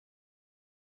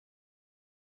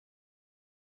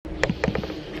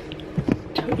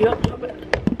you up a little bit.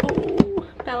 Oh,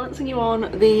 balancing you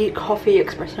on the coffee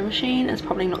espresso machine is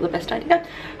probably not the best idea.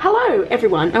 Hello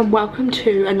everyone and welcome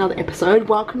to another episode.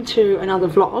 Welcome to another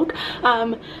vlog.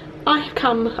 I have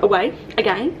come away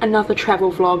again, another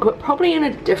travel vlog, but probably in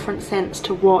a different sense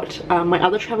to what my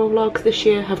other travel vlogs this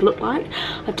year have looked like.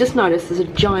 I've just noticed there's a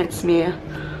giant smear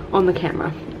on the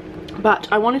camera.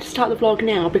 But I wanted to start the vlog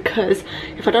now because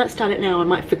if I don't start it now I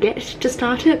might forget to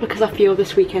start it, because I feel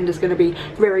this weekend is going to be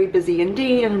very busy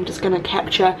indeed and I'm just going to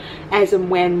capture as and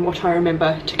when what I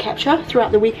remember to capture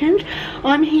throughout the weekend.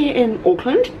 I'm here in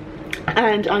Auckland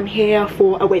and I'm here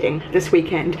for a wedding this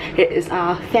weekend. It is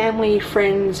our family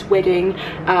friend's wedding.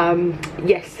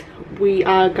 Yes, we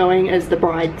are going as the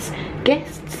bride's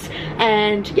guests,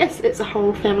 and yes, it's a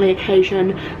whole family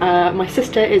occasion. My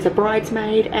sister is a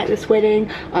bridesmaid at this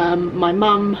wedding. My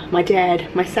mum, my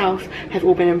dad, myself have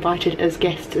all been invited as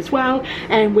guests as well,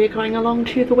 and we're going along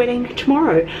to the wedding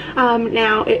tomorrow.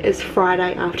 Now it is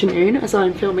Friday afternoon as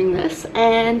I'm filming this,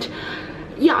 and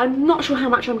yeah, I'm not sure how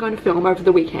much I'm going to film over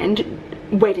the weekend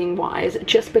wedding wise,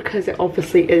 just because it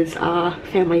obviously is our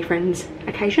family friends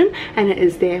occasion and it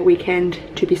is their weekend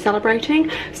to be celebrating,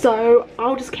 so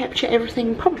I'll just capture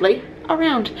everything probably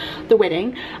around the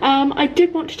wedding. I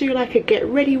did want to do like a get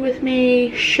ready with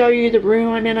me, show you the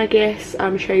room I'm in, I guess,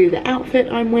 show you the outfit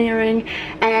I'm wearing,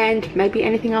 and maybe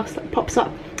anything else that pops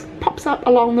up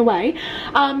along the way.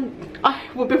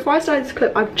 Well, before I started this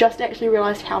clip, I've just actually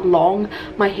realised how long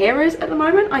my hair is at the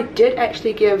moment. I did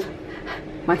actually give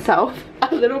myself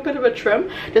a little bit of a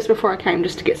trim just before I came,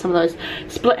 just to get some of those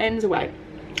split ends away.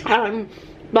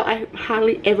 But I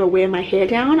hardly ever wear my hair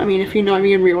down. I mean, if you know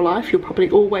me in real life, you'll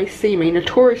probably always see me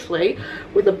notoriously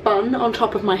with a bun on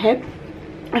top of my head.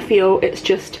 I feel it's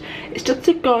just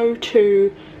a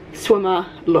go-to swimmer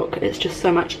look. It's just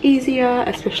so much easier,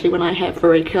 especially when I have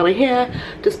very curly hair.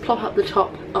 Just plop up the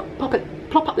top,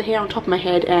 plop up the hair on top of my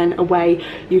head and away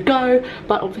you go.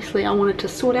 But obviously I wanted to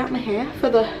sort out my hair for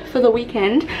the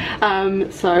weekend,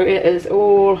 so it is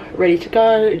all ready to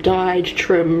go, dyed,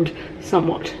 trimmed,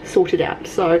 somewhat sorted out.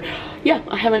 So yeah,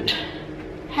 I haven't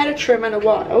had a trim in a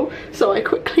while, so I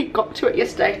quickly got to it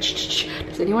yesterday.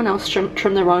 Does anyone else trim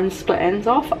their own split ends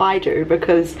off? I do,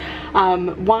 because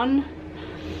one,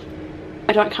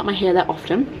 I don't cut my hair that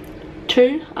often.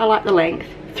 2, I like the length.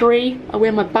 3, I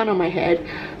wear my bun on my head.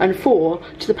 And 4,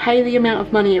 to pay the amount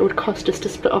of money it would cost us to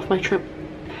split off my trim,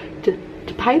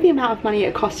 to pay the amount of money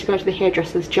it costs to go to the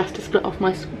hairdressers just to split off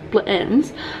my split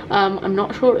ends, I'm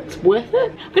not sure it's worth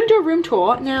it. I'm going to do a room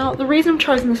tour. Now, the reason I've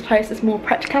chosen this place is more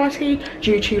practicality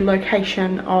due to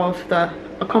location of the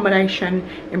accommodation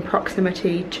in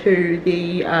proximity to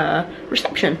the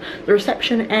reception. The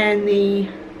reception and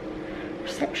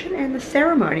the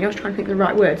ceremony, I was trying to think of the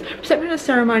right words. Reception and the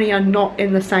ceremony are not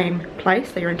in the same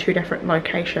place, they are in 2 different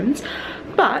locations.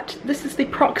 But this is the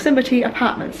proximity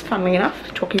apartments, funnily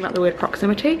enough, talking about the word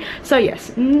proximity. So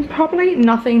yes, probably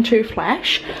nothing too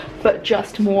flash, but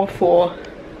just more for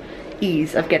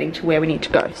ease of getting to where we need to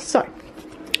go. So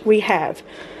we have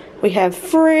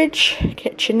fridge,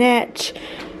 kitchenette,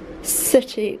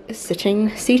 seating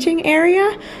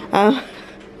area,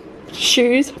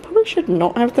 shoes. I probably should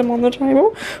not have them on the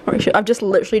table, or I've just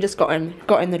literally just got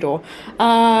in the door.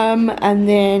 And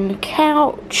then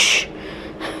couch,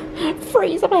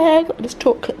 freezer bag. I just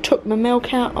took my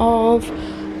milk out of.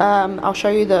 I'll show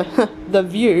you the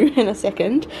view in a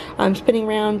second. I'm spinning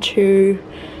around to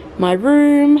my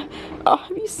room. Oh,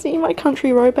 have you seen my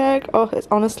country road bag? Oh, it's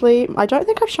honestly, I don't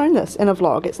think I've shown this in a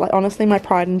vlog. It's like honestly my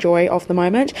pride and joy of the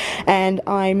moment, and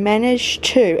I managed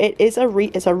to, it's a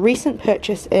recent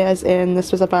purchase, as in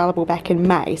this was available back in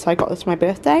May, so I got this for my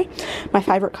birthday. My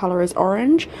favourite colour is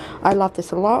orange. I love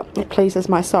this a lot. It pleases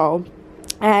my soul,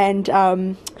 and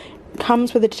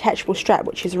comes with a detachable strap,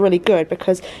 which is really good,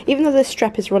 because even though this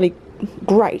strap is really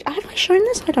great, have I shown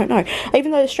this? I don't know.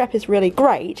 Even though the strap is really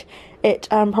great, it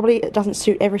probably doesn't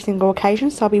suit every single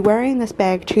occasion, so I'll be wearing this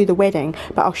bag to the wedding,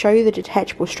 but I'll show you the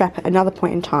detachable strap at another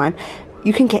point in time.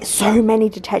 You can get so many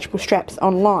detachable straps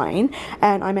online,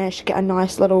 and I managed to get a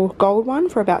nice little gold one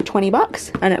for about 20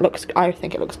 bucks, and I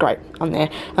think it looks great on there.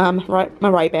 Right, my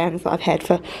Ray-Bans that I've had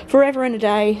for forever and a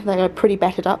day, they are pretty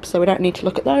battered up, so we don't need to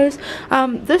look at those.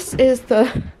 This is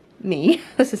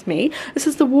this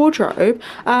is the wardrobe.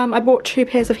 I bought 2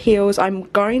 pairs of heels. I'm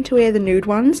going to wear the nude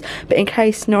ones, but in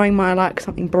case, knowing my like,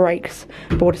 something breaks,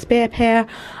 bought a spare pair.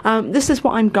 This is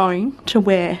what I'm going to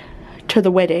wear to the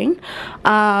wedding.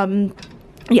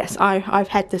 Yes, I've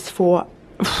had this for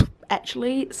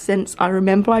actually since I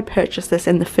remember I purchased this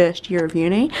in the first year of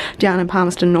uni down in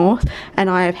Palmerston North, and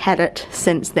I have had it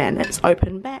since then. It's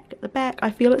open back at the back.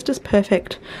 I feel it's just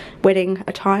perfect wedding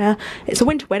attire. It's a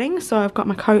winter wedding, so I've got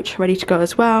my coat ready to go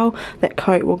as well. That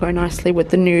coat will go nicely with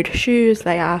the nude shoes.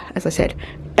 They are, as I said,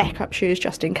 backup shoes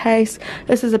just in case.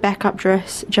 This is a backup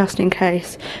dress just in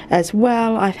case as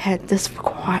well. I've had this for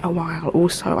quite a while.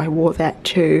 Also, I wore that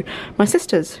to my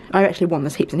sister's. I've actually worn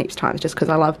this heaps and heaps of times just because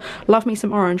I love me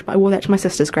some orange, but I wore that to my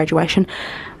sister's graduation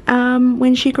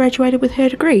when she graduated with her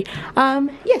degree.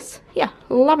 Yes, yeah,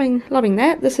 loving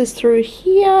that. This is through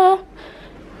here,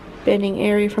 bending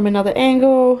area from another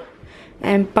angle,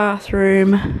 and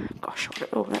bathroom. Gosh,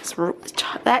 oh,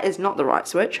 that is not the right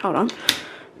switch. Hold on.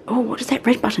 Oh, what does that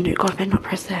red button do? God, I better not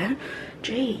press that.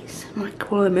 Jeez, I might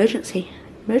call an emergency.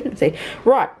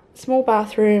 Right, small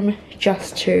bathroom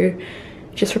just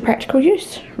for practical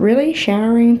use. Really,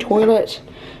 showering, toilet,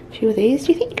 a few of these.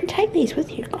 Do you think you can take these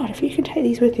with you? God, if you can take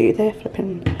these with you, they're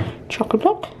flipping chocolate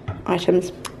block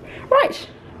items. Right,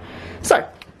 so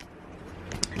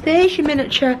there's your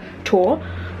miniature tour.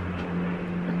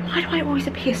 Why do I always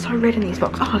appear so red in these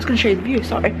vlogs? Oh, I was going to show you the view,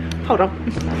 sorry. Hold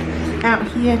on. Out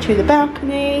here to the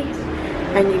balcony,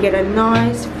 and you get a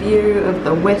nice view of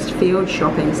the Westfield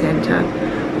shopping centre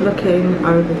looking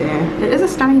over there. It is a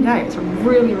stunning day. It's a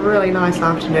really, really nice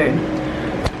afternoon.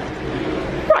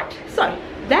 Right, so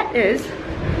that is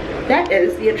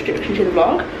the introduction to the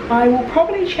vlog. I will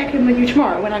probably check in with you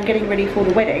tomorrow when I'm getting ready for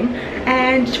the wedding,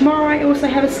 and tomorrow I also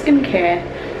have a skin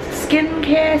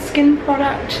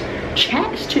product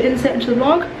chat to insert into the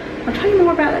vlog. I'll tell you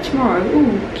more about that tomorrow.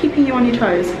 Ooh, keeping you on your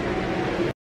toes.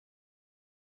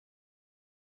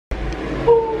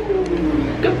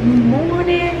 Ooh, good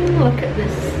morning. Look at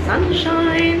this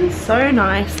sunshine. So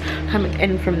nice coming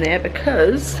in from there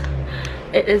because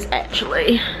it is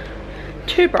actually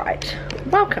too bright.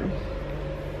 Welcome.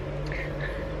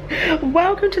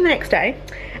 Welcome to the next day.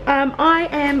 I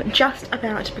am just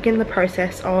about to begin the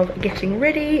process of getting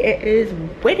ready. It is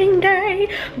wedding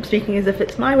day. I'm speaking as if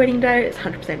it's my wedding day. It's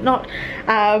 100% not.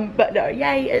 But no,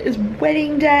 yay, it is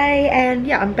wedding day, and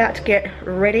yeah, I'm about to get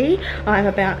ready. I'm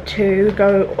about to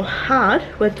go hard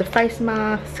with the face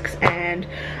masks and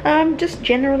just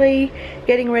generally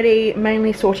getting ready,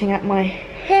 mainly sorting out my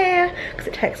hair because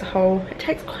it takes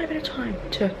quite a bit of time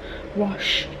to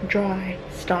wash, dry,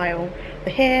 style the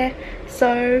hair.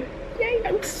 So yay,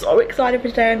 I'm so excited for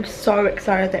today. I'm so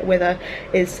excited. That weather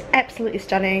is absolutely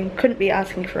stunning. Couldn't be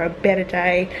asking for a better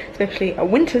day, especially a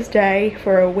winter's day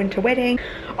for a winter wedding.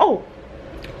 Oh,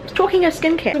 talking of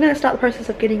skincare, I'm going to start the process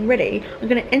of getting ready. I'm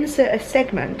going to insert a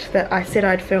segment that I said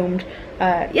I'd filmed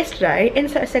yesterday.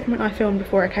 Insert a segment I filmed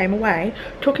before I came away,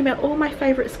 talking about all my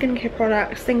favourite skincare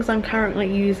products, things I'm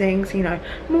currently using, so you know,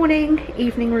 morning,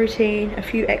 evening routine, a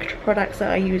few extra products that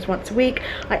I use once a week.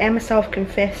 I am a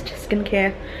self-confessed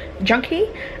skincare junkie,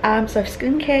 so if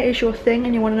skincare is your thing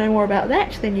and you want to know more about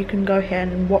that, then you can go ahead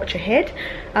and watch ahead.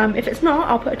 If it's not,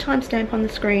 I'll put a timestamp on the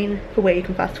screen for where you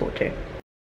can fast forward to.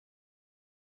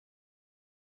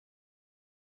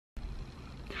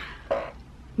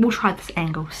 We'll try this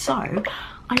angle. So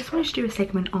I just wanted to do a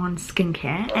segment on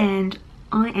skincare, and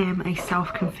I am a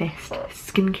self-confessed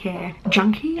skincare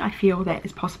junkie. I feel that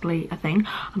is possibly a thing.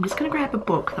 I'm just going to grab a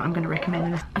book that I'm going to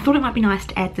recommend. I thought it might be nice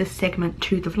to add this segment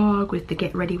to the vlog with the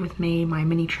get ready with me, my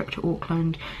mini trip to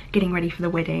Auckland, getting ready for the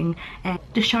wedding, and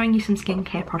just showing you some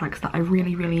skincare products that I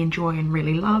really, really enjoy and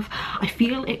really love. I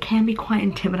feel it can be quite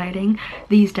intimidating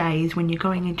these days when you're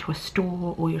going into a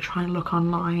store or you're trying to look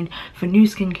online for new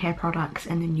skincare products,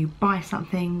 and then you buy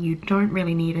something, you don't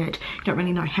really need it, you don't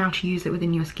really know how to use it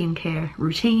within your skincare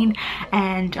routine,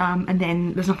 and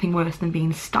then there's nothing worse than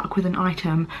being stuck with an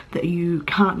item that you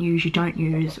can't use, you don't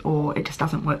use, or it just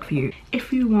doesn't work for you.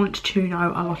 If you want to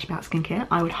know a lot about skincare,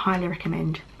 I would highly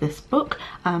recommend this book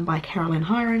by Carolyn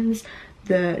Hirons,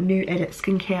 The New Edit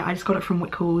Skincare. I just got it from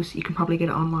Wickles. You can probably get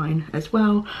it online as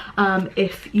well.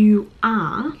 If you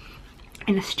are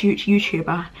an astute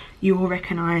YouTuber, you will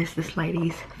recognise this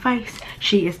lady's face.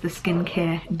 She is the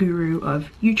skincare guru of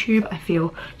YouTube. I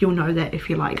feel you'll know that if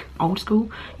you like old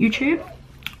school YouTube.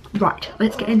 Right,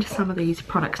 let's get into some of these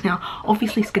products. Now,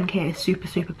 obviously skincare is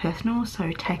super personal,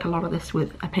 so take a lot of this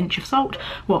with a pinch of salt.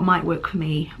 What might work for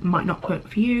me might not work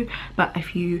for you, but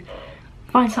if you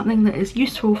find something that is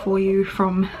useful for you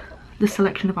from the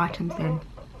selection of items, then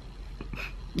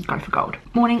go for gold.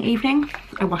 Morning, evening,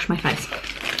 I wash my face.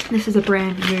 This is a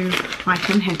brand new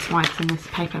item, hence why it's in this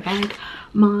paper bag.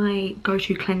 My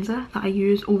go-to cleanser that I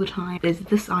use all the time is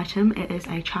this item. It is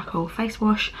a charcoal face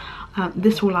wash.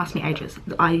 This will last me ages.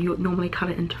 I normally cut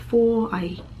it into 4.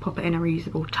 I pop it in a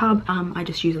reusable tub. I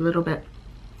just use a little bit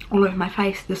all over my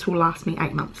face. This will last me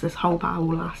 8 months. This whole bar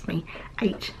will last me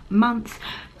 8 months.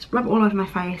 Just rub it all over my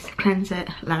face, cleanse it,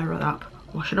 lather it up,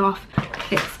 wash it off.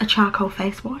 It's a charcoal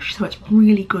face wash, so it's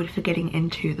really good for getting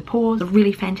into the pores. A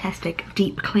really fantastic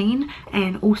deep clean,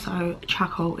 and also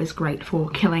charcoal is great for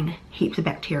killing heaps of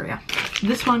bacteria.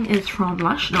 This one is from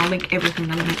Lush, and I'll link everything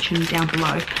that I mentioned down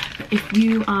below. But if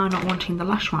you are not wanting the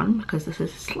Lush one, because this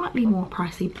is slightly more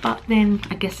pricey, but then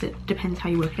I guess it depends how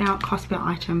you work it out. Cost per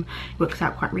item works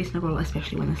out quite reasonable,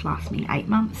 especially when this lasts me 8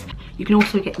 months. You can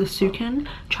also get the Sukin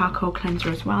Charcoal cleanser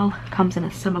as well. Comes in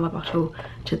a similar bottle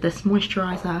to this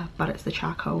moisturiser, but it's the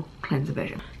charcoal cleanser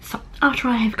version. So after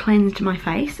I have cleansed my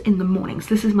face in the mornings,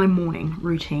 this is my morning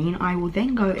routine, I will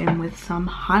then go in with some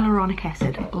hyaluronic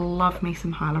acid. Love me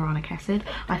some hyaluronic acid.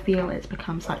 I feel it's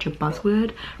become such a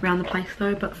buzzword around the place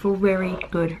though, but for very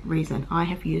good reason. I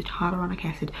have used hyaluronic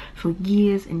acid for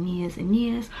years and years and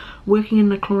years, working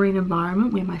in a chlorine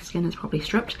environment where my skin is probably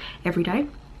stripped every day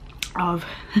of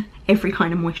every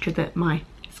kind of moisture that my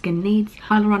skin needs.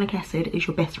 Hyaluronic acid is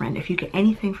your best friend. If you get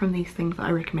anything from these things that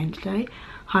I recommend today,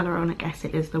 hyaluronic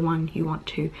acid is the one you want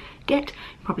to get.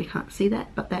 You probably can't see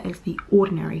that, but that is the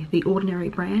Ordinary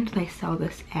brand. They sell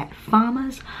this at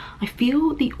Farmers. I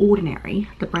feel the Ordinary,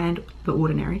 the brand The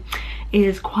Ordinary,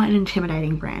 is quite an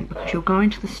intimidating brand, because you'll go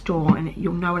into the store and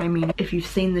you'll know what I mean. If you've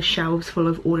seen the shelves full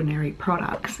of Ordinary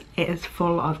products, it is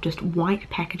full of just white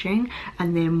packaging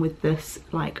and then with this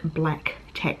like black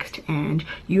text, and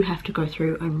you have to go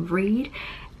through and read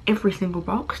every single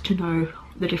box to know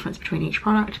the difference between each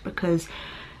product, because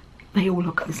they all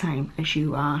look the same as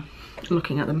you are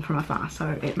looking at them from afar.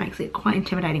 So it makes it quite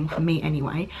intimidating for me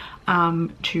anyway,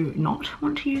 to not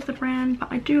want to use the brand,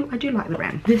 but I do like the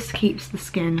brand. This keeps the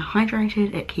skin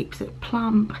hydrated, it keeps it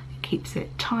plump, it keeps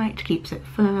it tight, keeps it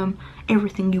firm,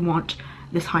 everything you want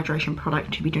this hydration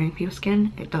product to be doing for your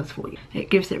skin, it does for you. It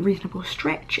gives it reasonable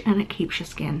stretch and it keeps your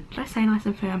skin, did I say nice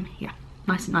and firm? Yeah,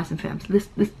 nice and firm. So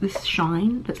this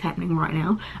shine that's happening right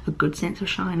now, a good sense of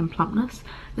shine and plumpness,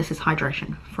 this is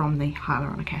hydration from the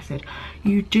hyaluronic acid.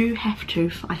 You do have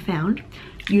to, I found,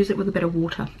 use it with a bit of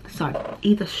water. So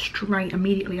either straight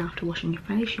immediately after washing your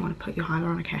face, you want to put your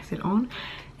hyaluronic acid on.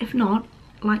 If not,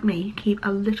 like me, keep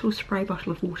a little spray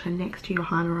bottle of water next to your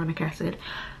hyaluronic acid,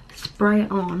 spray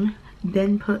it on,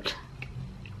 then put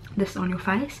this on your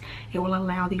face. It will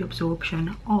allow the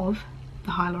absorption of the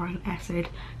hyaluronic acid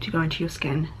to go into your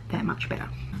skin that much better.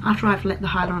 After I've let the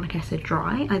hyaluronic acid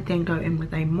dry, I then go in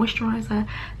with a moisturiser.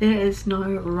 There is no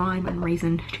rhyme and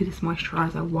reason to this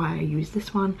moisturiser why I use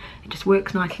this one. It just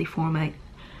works nicely for me.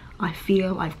 I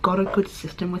feel I've got a good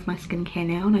system with my skincare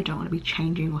now, and I don't want to be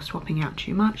changing or swapping out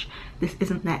too much. This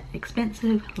isn't that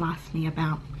expensive, it lasts me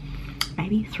about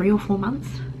maybe 3 or 4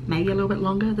 months, maybe a little bit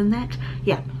longer than that.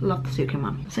 Yeah, love the Sukin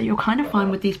one. So you'll kind of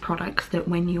find with these products that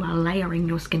when you are layering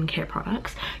your skincare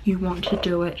products, you want to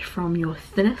do it from your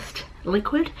thinnest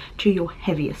liquid to your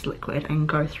heaviest liquid and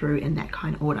go through in that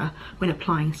kind of order when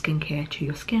applying skincare to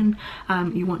your skin.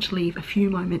 You want to leave a few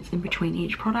moments in between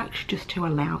each product just to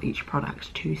allow each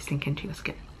product to sink into your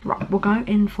skin. Right, we'll go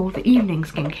in for the evening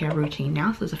skincare routine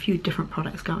now. So there's a few different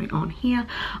products going on here.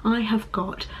 I have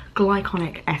got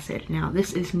glycolic acid. Now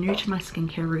this is new to my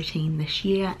skincare routine this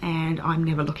year and I'm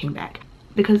never looking back.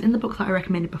 Because in the book that I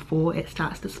recommended before, it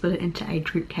starts to split it into age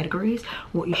group categories.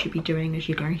 What you should be doing as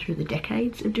you're going through the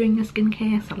decades of doing your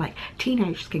skincare. So like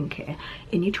teenage skincare,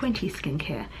 in your 20s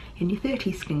skincare, in your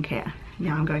 30s skincare.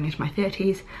 Now I'm going into my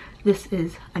 30s. This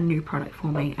is a new product for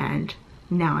me and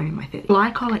now I'm in my 30s.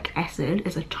 Glycolic acid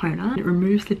is a toner. It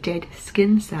removes the dead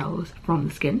skin cells from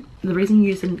the skin. The reason you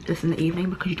use this in the evening,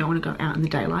 because you don't want to go out in the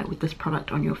daylight with this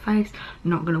product on your face.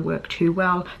 Not going to work too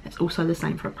well. That's also the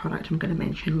same for a product I'm going to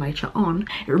mention later on.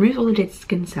 It removes all the dead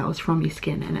skin cells from your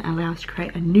skin and it allows to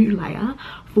create a new layer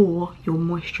for your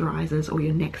moisturizers or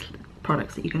your next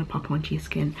products that you're going to pop onto your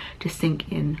skin to sink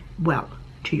in well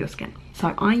to your skin.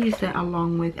 So I use that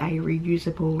along with a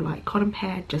reusable like cotton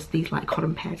pad, just these like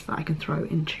cotton pads that I can throw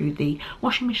into the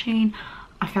washing machine.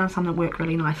 I found some that work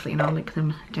really nicely and I'll link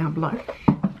them down below.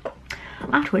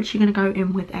 Afterwards, you're going to go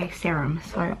in with a serum.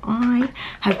 So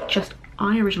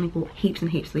I originally bought heaps and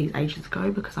heaps of these ages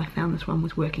ago because I found this one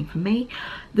was working for me.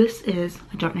 This is,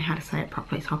 I don't know how to say it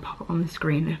properly, so I'll pop it on the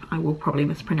screen. I will probably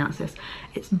mispronounce this.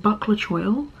 It's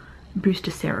Bakuchiol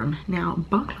Booster Serum. Now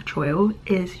Bakuchiol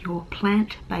is your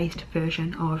plant-based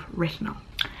version of retinol.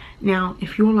 Now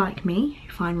if you're like me, you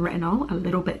find retinol a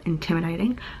little bit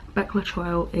intimidating,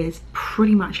 Bakuchiol is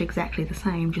pretty much exactly the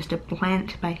same, just a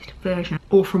plant-based version,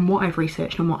 or from what I've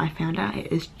researched and what I found out,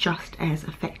 it is just as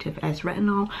effective as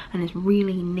retinol, and is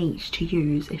really neat to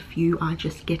use if you are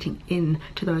just getting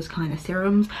into those kind of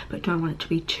serums but don't want it to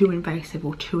be too invasive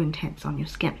or too intense on your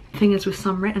skin. The thing is with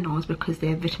some retinols, because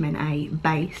they're vitamin A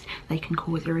based, they can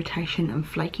cause irritation and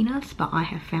flakiness, but I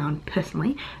have found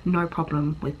personally no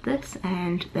problem with this,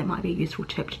 and that might be a useful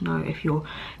tip to know if you're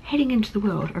heading into the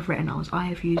world of retinols. I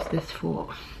have used this for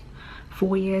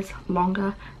 4 years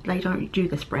longer. They don't do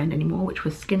this brand anymore, which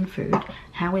was Skin Food.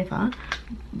 However,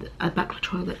 a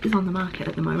Bakuchiol that is on the market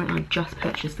at the moment, I just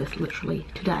purchased this literally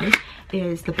today,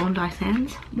 is the Bondi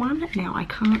Sands one. Now I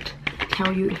can't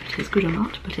tell you if it is good or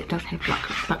not, but it does have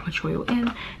Bakuchiol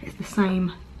in. It's the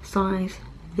same size,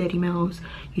 30 mils.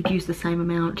 You'd use the same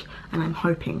amount, and I'm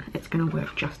hoping it's going to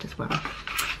work just as well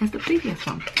as the previous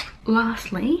one.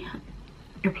 Lastly,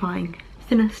 you're applying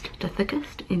thinnest to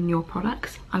thickest in your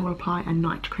products, I will apply a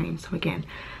night cream. So again,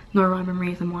 no rhyme and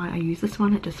reason why I use this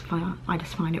one, I just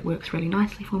find it works really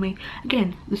nicely for me.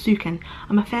 Again, the Sukin,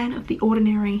 I'm a fan of the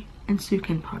Ordinary and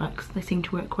Sukin products. They seem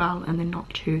to work well and they're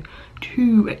not too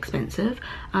expensive.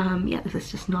 Yeah, this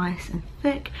is just nice and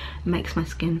thick, makes my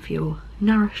skin feel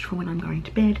nourished for when I'm going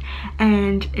to bed,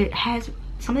 and it has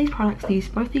some of these products,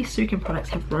 both these Sukin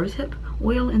products have rosehip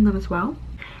oil in them as well.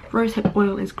 Rosehip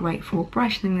oil is great for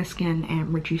brightening the skin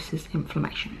and reduces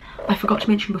inflammation. I forgot to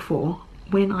mention before,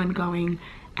 when I'm going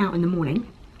out in the morning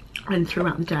and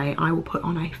throughout the day, I will put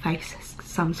on a face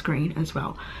sunscreen as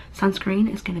well. Sunscreen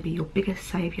is going to be your biggest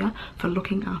saviour for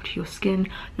looking after your skin,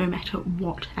 no matter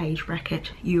what age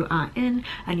bracket you are in,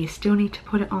 and you still need to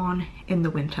put it on in the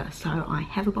winter. So I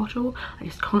have a bottle, I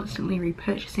just constantly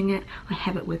repurchasing it. I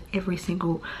have it with every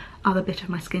single other bit of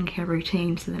my skincare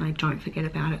routine, so then I don't forget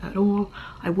about it at all.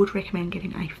 I would recommend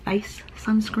getting a face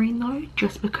sunscreen though,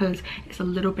 just because it's a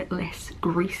little bit less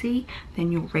greasy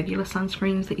than your regular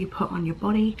sunscreens that you put on your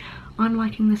body. I'm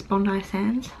liking this Bondi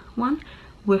Sands one,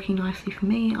 working nicely for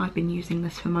me. I've been using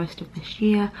this for most of this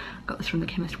year. Got this from the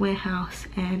Chemist Warehouse,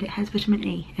 and it has vitamin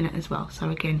E in it as well, so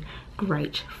again,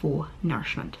 great for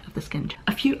nourishment of the skin.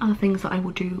 A few other things that I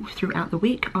will do throughout the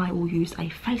week, I will use a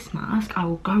face mask. I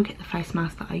will go get the face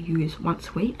mask that I use once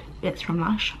a week. It's from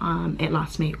Lush. It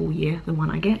lasts me all year, the one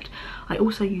I get. I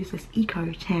also use this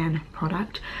Eco Tan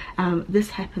product. This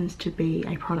happens to be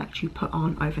a product you put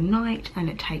on overnight, and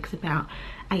it takes about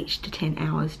 8 to 10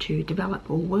 hours to develop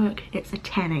or work. It's a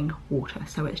tanning water,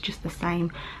 so it's just the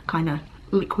same kind of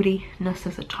liquidiness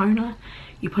as a toner.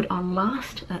 You put it on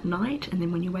last at night, and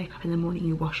then when you wake up in the morning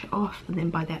you wash it off, and then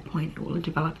by that point it will have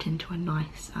developed into a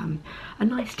nice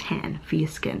tan for your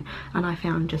skin. And I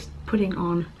found just putting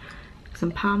on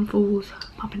some palmfuls,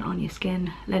 popping it on your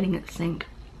skin, letting it sink,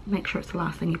 make sure it's the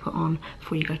last thing you put on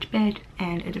before you go to bed,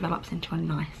 and it develops into a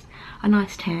nice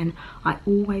tan. I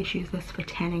always use this for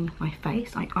tanning my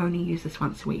face. I only use this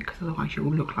once a week because otherwise you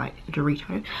will look like a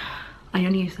Dorito. I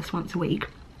only use this once a week,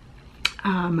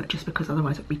 just because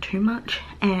otherwise it would be too much,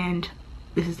 and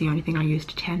this is the only thing I use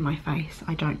to tan my face.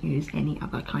 I don't use any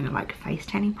other kind of like face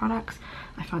tanning products.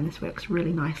 I find this works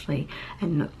really nicely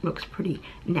and looks pretty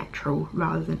natural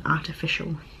rather than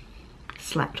artificial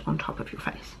slapped on top of your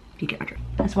face. You get my drift.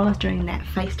 As well as doing that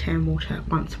face tan water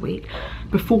once a week,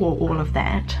 before all of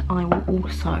that, I will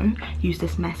also use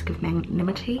this Mask of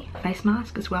Magnaminty face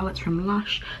mask as well. It's from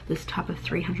Lush. This tub of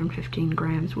 315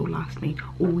 grams will last me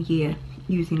all year,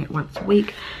 using it once a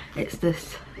week. It's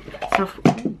this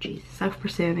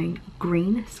self-preserving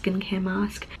green skincare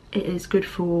mask. It is good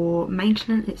for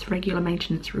maintenance, it's regular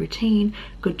maintenance routine,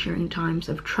 good during times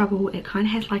of trouble. It kind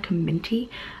of has like a minty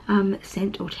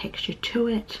scent or texture to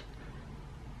it.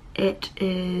 It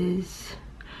is,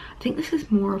 I think this is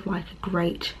more of like a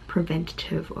great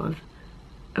preventative of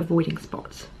avoiding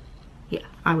spots. Yeah,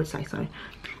 I would say so.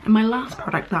 And my last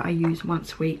product that I use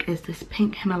once a week is this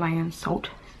pink Himalayan salt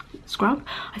scrub.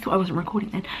 I thought I wasn't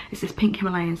recording then. It's this pink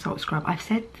Himalayan salt scrub. I've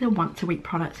said the once a week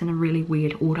products in a really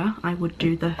weird order. I would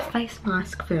do the face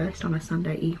mask first on a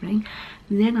Sunday evening,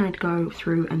 then I'd go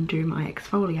through and do my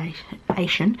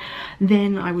exfoliation,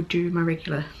 then I would do my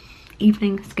regular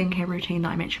evening skincare routine that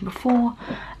I mentioned before,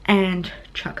 and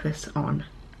chuck this on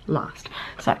last.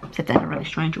 So I said that in a really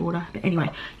strange order, but anyway,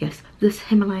 yes, this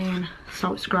Himalayan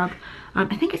salt scrub, I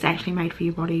think it's actually made for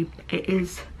your body. It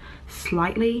is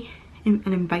slightly an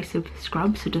invasive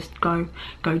scrub, so just go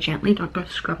gently, don't go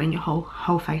scrubbing your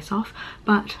whole face off,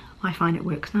 but I find it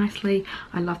works nicely.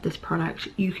 I love this product.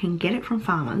 You can get it from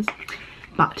farmers,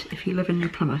 but if you live in New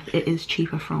Plymouth, it is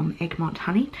cheaper from Egmont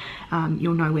honey.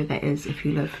 You'll know where that is if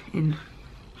you live in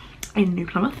New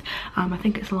Plymouth. I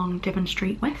think it's along Devon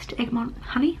Street West, Egmont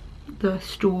honey. the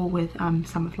store with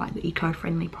some of like the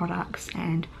eco-friendly products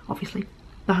and obviously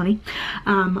the honey.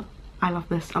 I love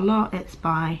this a lot.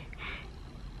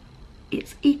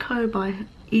 It's Eco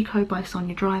by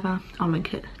Sonya Driver. I'll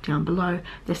link it down below.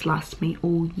 This lasts me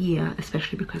all year,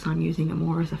 especially because I'm using it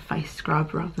more as a face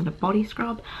scrub rather than a body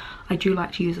scrub. I do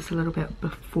like to use this a little bit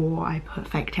before I put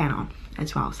fake tan on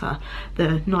as well. So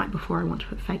the night before I want to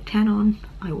put fake tan on,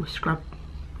 I will scrub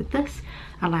with this.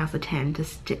 Allows the tan to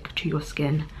stick to your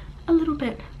skin a little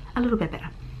bit better.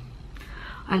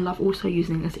 I love also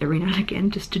using this every now and again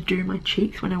just to do my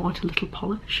cheeks when I want a little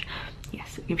polish.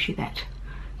 Yes, it gives you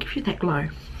that glow.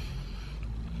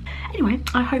 Anyway,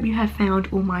 I hope you have found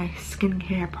all my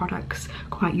skincare products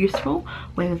quite useful.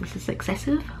 Whether this is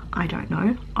excessive, I don't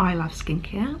know. I love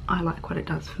skincare. I like what it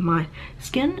does for my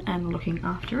skin and looking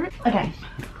after it. Okay,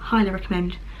 highly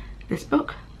recommend this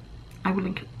book. I will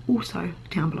link it also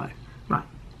down below. Right,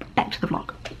 back to the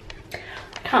vlog.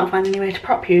 I can't find anywhere to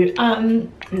prop you.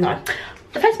 No.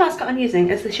 The face mask that I'm using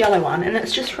is this yellow one, and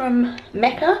it's just from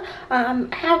Mecca.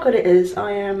 How good it is,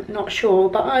 I am not sure,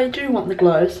 but I do want the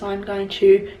glow, so I'm going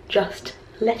to just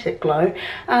let it glow.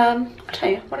 I'll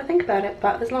tell you what I think about it,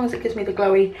 but as long as it gives me the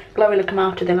glowy look I'm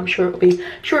after, then I'm sure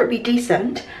it'll be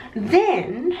decent.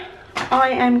 Then I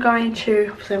am going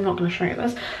to, obviously I'm not going to show you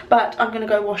this, but I'm going to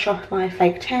go wash off my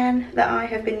fake tan that I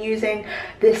have been using.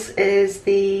 This is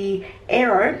the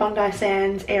Aero, Bondi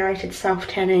Sands Aerated Self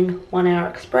Tanning 1 Hour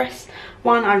Express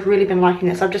one. I've really been liking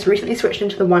this. I've just recently switched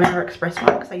into the 1 Hour Express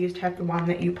one because I used to have the one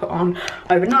that you put on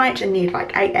overnight and need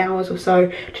like 8 hours or so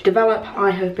to develop. I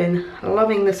have been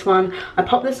loving this one. I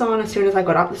popped this on as soon as I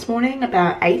got up this morning,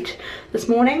 about 8 this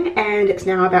morning, and it's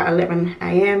now about 11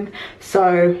 AM.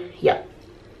 So yeah.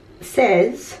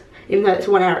 Says, even though it's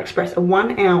 1 Hour Express, a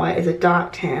 1 hour is a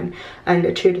dark tan and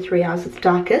a 2 to 3 hours is the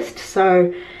darkest.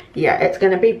 So yeah, it's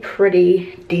going to be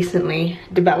pretty decently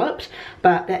developed,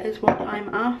 but that is what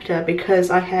I'm after because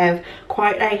I have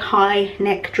quite a high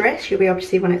neck dress. You'll be able to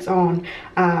see when it's on.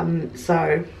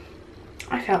 So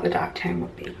I felt the dark tan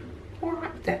would be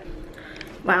alright there.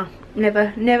 Wow,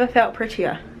 never felt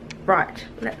prettier. Right,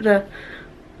 let the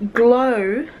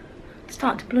glow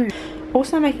start to bloom.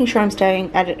 Also making sure I'm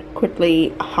staying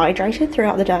adequately hydrated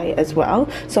throughout the day as well.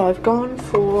 So I've gone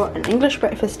for an English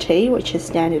breakfast tea, which is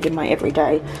standard in my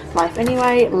everyday life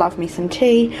anyway. Love me some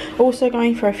tea. Also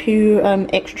going for a few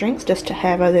extra drinks just to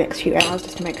have over the next few hours,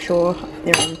 just to make sure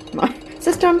they're in my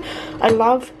system. I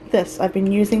love this. I've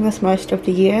been using this most of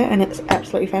the year and it's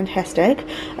absolutely fantastic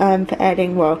for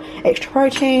adding, well, extra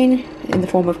protein in the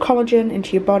form of collagen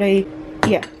into your body.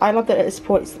 Yeah, I love that it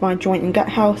supports my joint and gut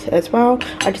health as well.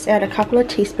 I just add a couple of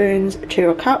teaspoons to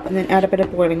a cup and then add a bit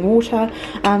of boiling water.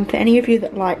 For any of you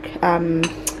that like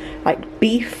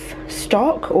beef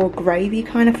stock or gravy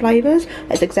kind of flavors,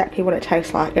 that's exactly what it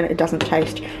tastes like, and it doesn't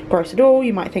taste gross at all.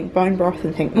 You might think bone broth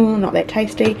and think, not that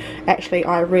tasty. Actually,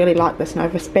 I really like this, and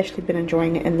I've especially been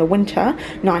enjoying it in the winter.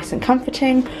 Nice and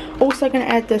comforting. Also going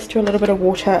to add this to a little bit of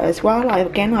water as well.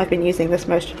 I've been using this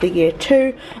most of the year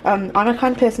too. I'm a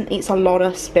kind of person that eats a lot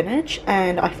of spinach,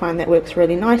 and I find that works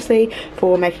really nicely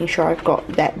for making sure I've got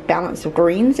that balance of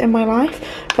greens in my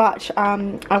life. But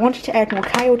I wanted to add more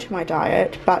kale to my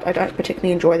diet, but I don't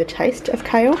particularly enjoy the taste of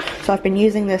kale, so I've been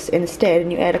using this instead.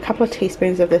 And you add a couple of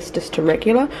teaspoons of this just to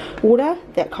regular water.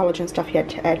 That collagen stuff you had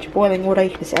to add to boiling water,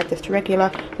 you can just add this to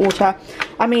regular water.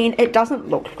 I mean, it doesn't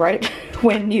look great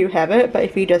when you have it, but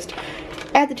if you just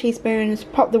add the teaspoons,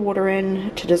 pop the water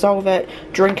in to dissolve it,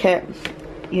 drink it,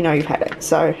 you know you've had it.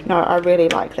 So no, I really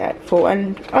like that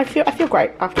and I feel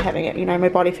great after having it. You know, my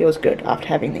body feels good after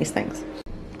having these things.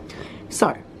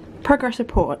 So progress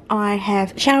report. I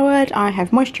have showered, I have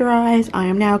moisturised. I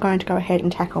am now going to go ahead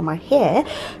and tackle my hair.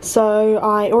 So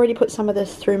I already put some of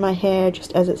this through my hair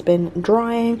just as it's been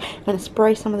drying. I'm going to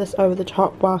spray some of this over the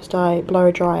top whilst I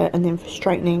blow dry it, and then for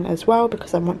straightening as well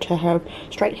because I want to have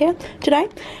straight hair today.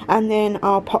 And then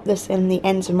I'll pop this in the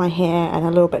ends of my hair and a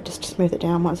little bit just to smooth it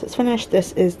down once it's finished.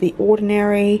 This is the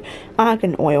Ordinary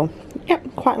Argan oil.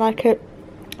 Yep, quite like it.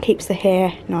 Keeps the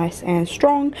hair nice and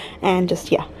strong, and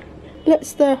just, yeah,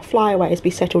 lets the flyaways be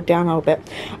settled down a little bit.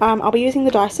 I'll be using the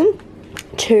Dyson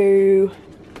to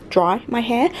dry my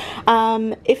hair.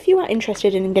 If you are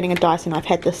interested in getting a Dyson, I've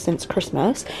had this since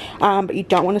Christmas, but you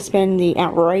don't want to spend the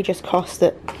outrageous cost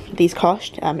that these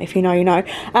cost. If you know, you know.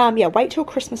 Yeah, wait till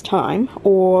Christmas time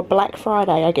or Black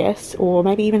Friday, I guess, or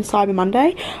maybe even Cyber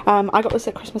Monday. I got this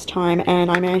at Christmas time and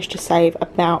I managed to save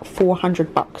about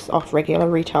 $400 off regular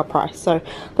retail price. So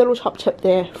little top tip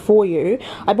there for you.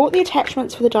 I bought the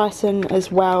attachments for the Dyson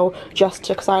as well, just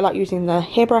because I like using the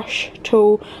hairbrush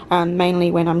tool,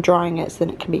 mainly when I'm drying it, so then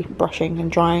it can be be brushing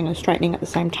and drying and straightening at the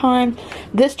same time.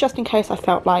 This just in case I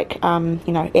felt like you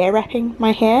know, air wrapping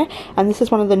my hair, and this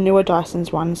is one of the newer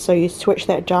Dyson's ones, so you switch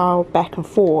that dial back and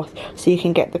forth so you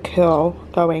can get the curl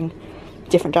going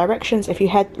different directions. If you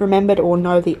had remembered or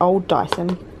know the old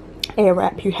Dyson air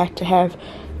wrap, you had to have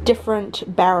different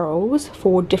barrels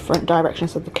for different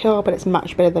directions of the curl, but it's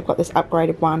much better. They've got this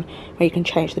upgraded one where you can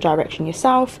change the direction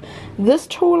yourself. This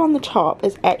tool on the top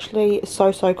is actually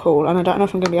so cool, and I don't know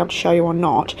if I'm going to be able to show you or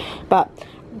not, but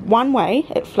one way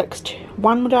it flicks to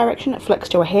one direction, it flicks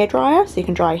to a hairdryer so you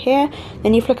can dry your hair,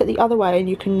 then you flick it the other way and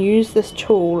you can use this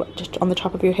tool just on the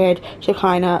top of your head to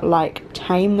kind of like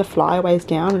tame the flyaways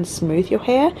down and smooth your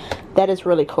hair. That is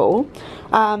really cool.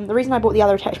 The reason I bought the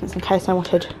other attachments in case I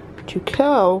wanted to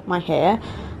curl my hair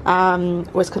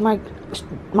was because my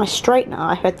straightener,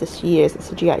 I've had this for years,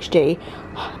 it's a GHD,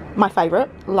 my favourite,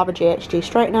 love a GHD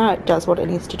straightener. It does what it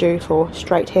needs to do for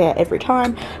straight hair every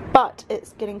time, but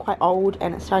it's getting quite old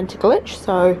and it's starting to glitch,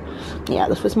 so yeah,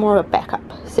 this was more of a backup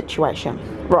situation.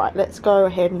 Right, let's go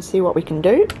ahead and see what we can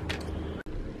do.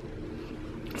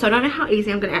 So I don't know how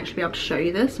easy I'm going to actually be able to show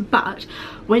you this, but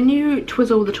when you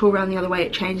twizzle the tool around the other way,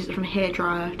 it changes it from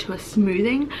hairdryer to a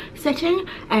smoothing setting,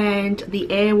 and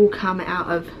the air will come out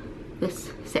of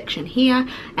this section here,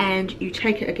 and you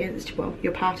take it against, well,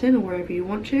 your pattern or wherever you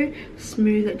want to,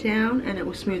 smooth it down, and it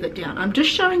will smooth it down. I'm just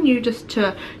showing you just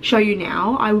to show you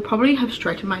now. I would probably have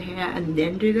straightened my hair and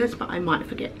then do this, but I might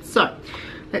forget. So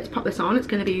let's pop this on. It's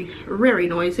going to be very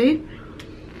noisy.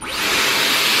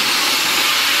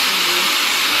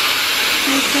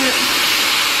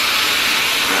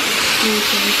 Smooth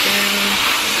things down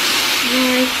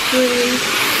nicely.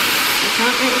 You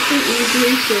can't actually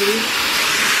easily see.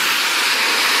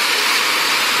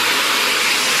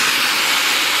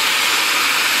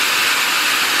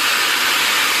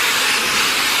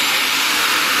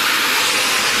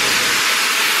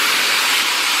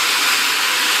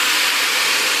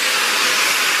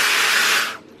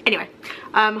 Anyway,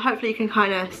 hopefully you can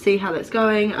kind of see how that's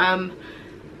going. Yeah,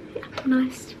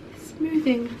 nice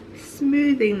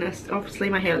smoothingness. Obviously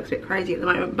my hair looks a bit crazy at the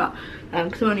moment, but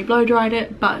because I only blow dried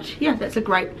it, but yeah, that's a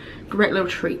great little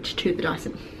treat to the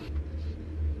Dyson.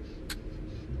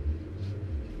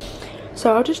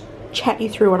 So I'll just chat you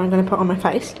through what I'm going to put on my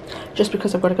face, just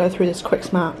because I've got to go through this quick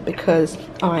smart because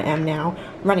I am now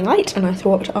running late and I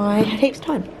thought I had heaps of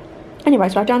time. Anyway,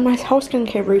 so I've done my whole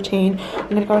skincare routine. I'm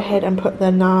going to go ahead and put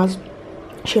the Nars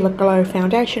Sheila Glow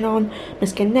foundation on my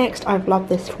skin next. I've loved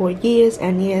this for years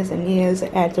and years and years.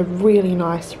 It adds a really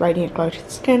nice radiant glow to the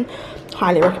skin.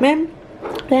 Highly recommend.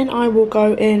 Then I will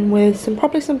go in with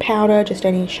probably some powder, just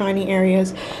any shiny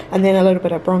areas, and then a little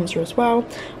bit of bronzer as well.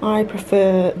 I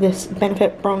prefer this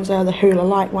Benefit bronzer, the Hoola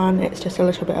Light one. It's just a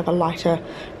little bit of a lighter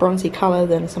bronzy colour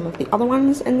than some of the other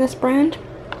ones in this brand.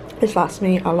 This lasts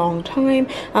me a long time.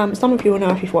 Some of you will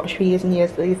know if you've watched for years and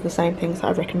years that these are the same things that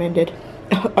I've recommended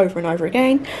over and over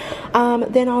again.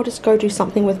 Then I'll just go do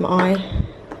something with my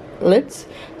eyelids.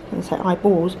 I was going to say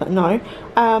eyeballs, but no.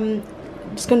 I'm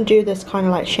just going to do this kind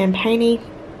of like champagne-y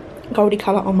goldy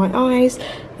colour on my eyes.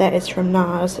 That is from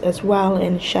Nars as well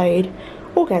in shade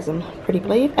Orgasm, pretty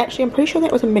believe. Actually, I'm pretty sure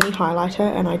that was a mini highlighter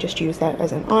and I just used that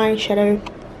as an eyeshadow.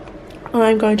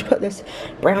 I'm going to put this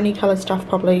brownie colour stuff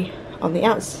probably on the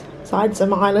outsides of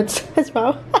my eyelids as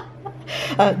well.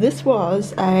 This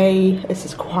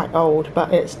is quite old,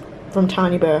 but it's from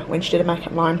Tiny Burr when she did a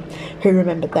makeup line. Who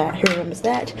remembered that? Who remembers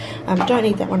that? Don't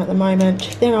need that one at the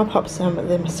moment. Then I'll pop some of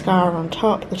the mascara on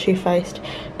top, the Too Faced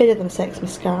Better Than Sex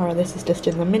mascara. This is just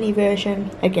in the mini version.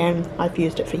 Again, I've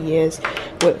used it for years.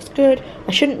 Works good.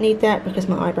 I shouldn't need that because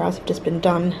my eyebrows have just been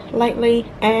done lately.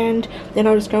 And then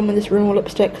I'll just go in with this Rimmel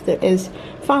lipstick that is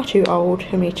far too old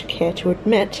for me to care to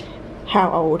admit how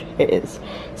old it is.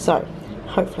 So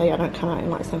hopefully I don't come out in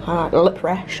like some kind of like lip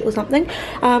rash or something.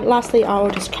 Lastly, I'll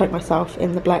just coat myself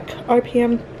in the Black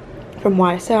Opium from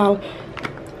YSL.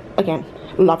 Again,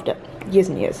 loved it. Years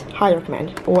and years. Highly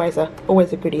recommend. Always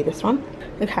a goodie, this one.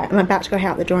 Okay, I'm about to go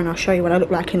out the door and I'll show you what I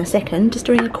look like in a second. Just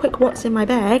doing a quick what's in my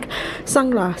bag.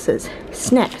 Sunglasses,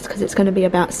 snacks, because it's going to be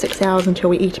about 6 hours until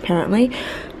we eat apparently.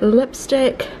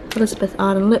 Lipstick, Elizabeth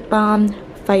Arden lip balm.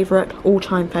 Favourite,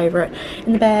 all-time favourite.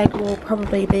 In the bag will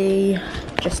probably be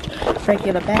just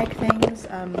regular bag things.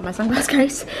 My sunglass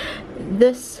case.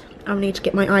 This, I'll need to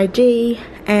get my ID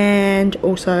and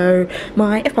also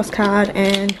my FPOS card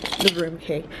and the room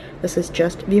key. This is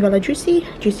just Viva La Juicy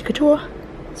Couture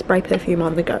spray perfume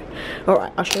on the go.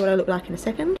 Alright, I'll show you what I look like in a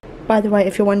second. By the way,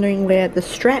 if you're wondering where the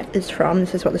strap is from,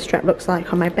 this is what the strap looks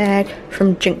like on my bag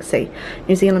from Jinxie.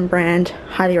 New Zealand brand,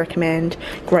 highly recommend.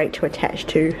 Great to attach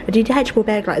to a detachable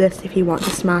bag like this if you want to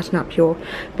smarten up your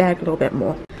bag a little bit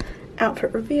more.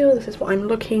 outfit reveal. This is what I'm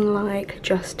looking like,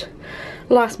 just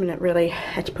last minute really,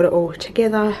 had to put it all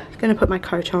together. Gonna put my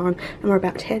coat on and we're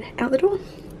about to head out the door.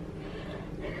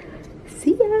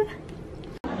 See ya!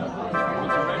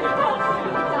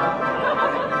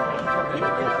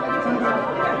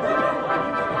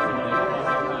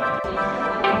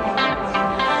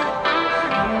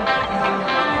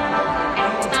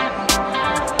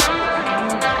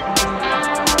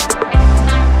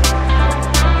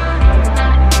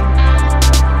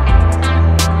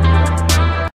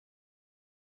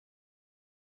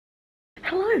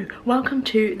 Hello, welcome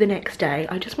to the next day.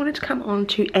 I just wanted to come on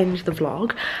to end the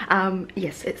vlog.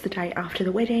 Yes, it's the day after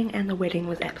the wedding and the wedding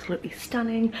was absolutely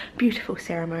stunning. Beautiful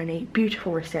ceremony,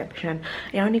 beautiful reception.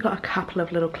 I only got a couple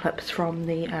of little clips from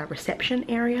the reception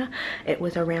area. It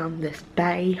was around this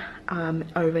bay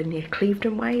over near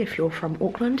Clevedon Way if you're from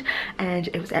Auckland, and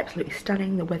it was absolutely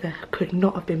stunning. The weather could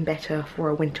not have been better for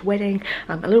a winter wedding.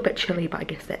 A little bit chilly, but I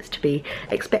guess that's to be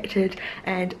expected.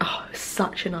 And oh,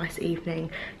 such a nice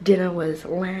evening. Dinner was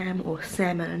lamb or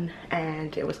salmon,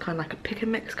 and it was kind of like a pick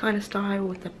and mix kind of style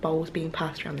with the bowls being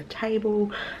passed around the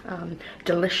table.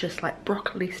 Delicious like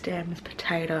broccoli stems,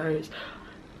 potatoes.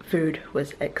 Food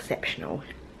was exceptional.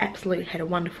 Absolutely had a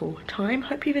wonderful time.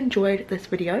 Hope you've enjoyed this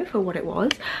video for what it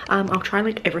was. I'll try and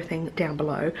link everything down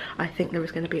below. I think there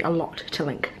is going to be a lot to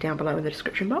link down below in the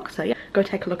description box, so yeah, go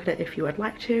take a look at it if you would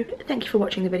like to. Thank you for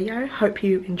watching the video. Hope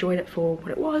you enjoyed it for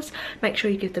what it was. Make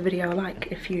sure you give the video a like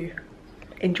if you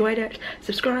enjoyed it.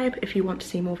 Subscribe if you want to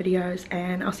see more videos,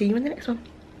 and I'll see you in the next one.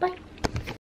 Bye.